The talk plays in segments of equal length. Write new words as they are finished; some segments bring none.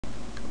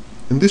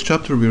In this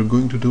chapter we are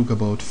going to talk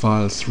about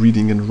files,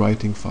 reading and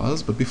writing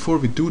files, but before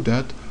we do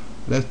that,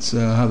 let's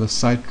have a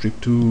side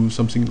trip to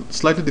something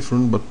slightly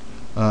different, but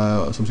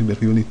something that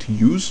we will need to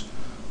use.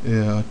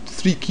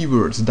 Three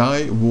keywords: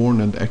 die, warn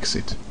and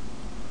exit.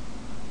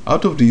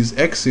 Out of these,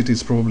 exit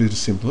is probably the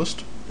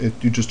simplest.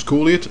 You just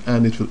call it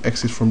and it will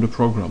exit from the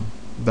program.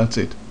 That's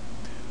it.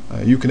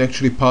 You can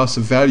actually pass a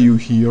value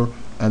here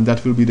and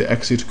that will be the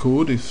exit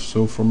code. If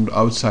so, from the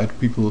outside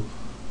people,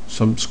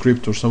 some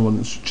script or someone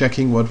is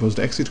checking what was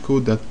the exit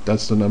code,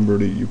 that's the number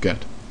that you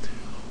get.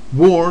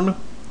 Warn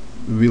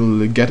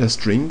will get a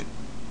string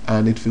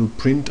and it will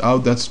print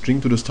out that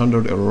string to the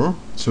standard error.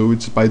 So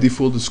it's by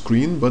default a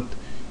screen, but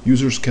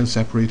users can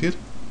separate it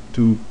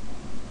to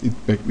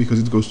it because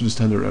it goes to the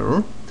standard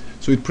error.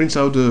 So it prints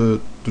out to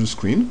the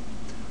screen.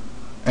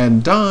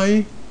 And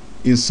die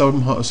is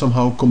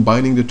somehow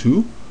combining the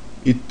two.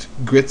 It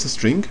gets a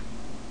string,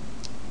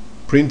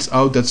 prints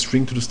out that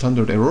string to the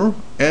standard error,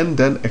 and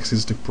then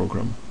exits the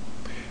program.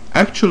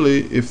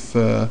 Actually, if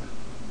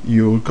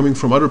you're coming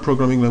from other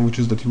programming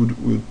languages, that you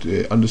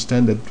would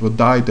understand that what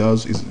die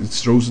does is it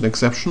throws an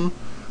exception,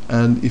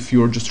 and if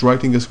you're just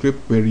writing a script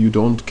where you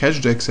don't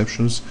catch the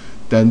exceptions,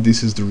 then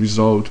this is the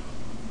result,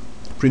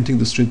 printing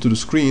the string to the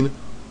screen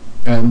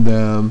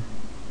and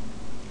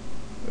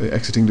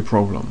exiting the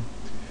program.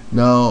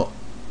 Now,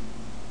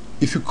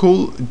 if you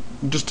call,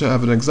 just to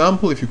have an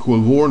example, if you call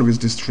warn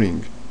with this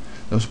string.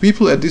 Now, so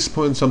people at this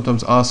point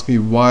sometimes ask me,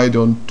 why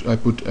don't I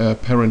put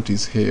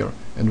parentheses here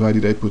and why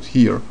did I put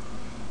here?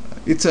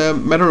 It's a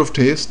matter of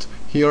taste.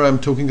 Here I'm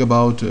talking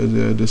about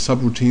the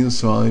subroutines,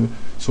 so I'm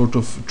sort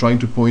of trying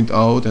to point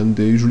out, and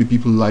usually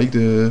people like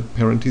the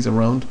parentheses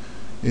around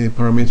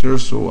parameters,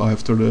 so I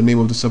have the name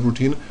of the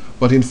subroutine.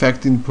 But in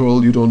fact, in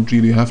Perl you don't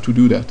really have to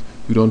do that.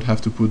 You don't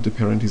have to put the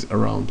parentheses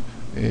around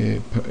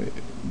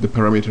the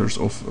parameters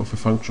of a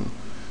function.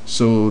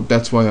 So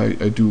that's why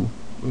I do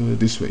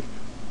this way.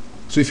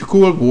 So if you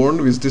call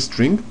warn with this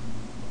string,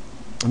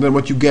 and then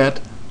what you get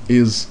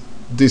is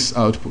this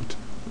output.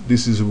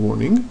 This is a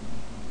warning.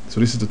 So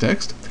this is the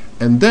text.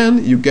 And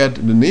then you get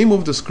the name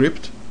of the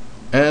script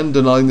and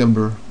the line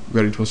number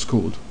where it was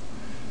called.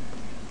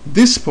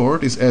 This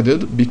part is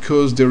added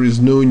because there is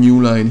no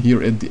new line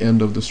here at the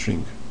end of the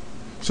string.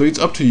 So it's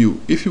up to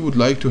you. If you would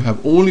like to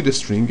have only the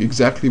string,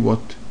 exactly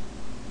what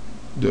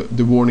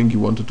the warning you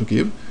wanted to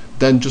give,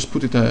 then just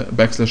put it a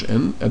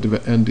 \n at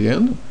the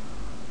end.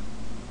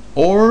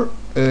 Or,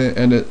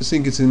 and I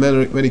think it's in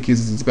many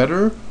cases it's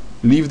better,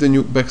 leave the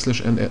new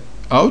 \n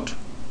out,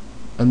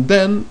 and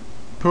then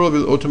Perl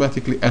will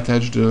automatically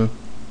attach the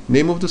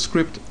name of the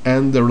script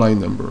and the line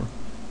number.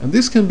 And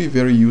this can be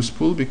very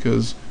useful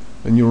because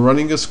when you're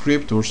running a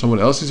script, or someone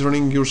else is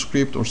running your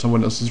script, or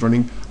someone else is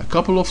running a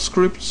couple of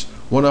scripts,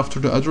 one after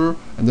the other,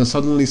 and then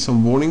suddenly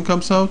some warning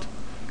comes out,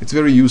 it's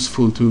very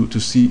useful to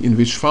see in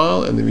which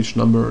file and in which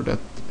number that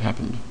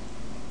happened.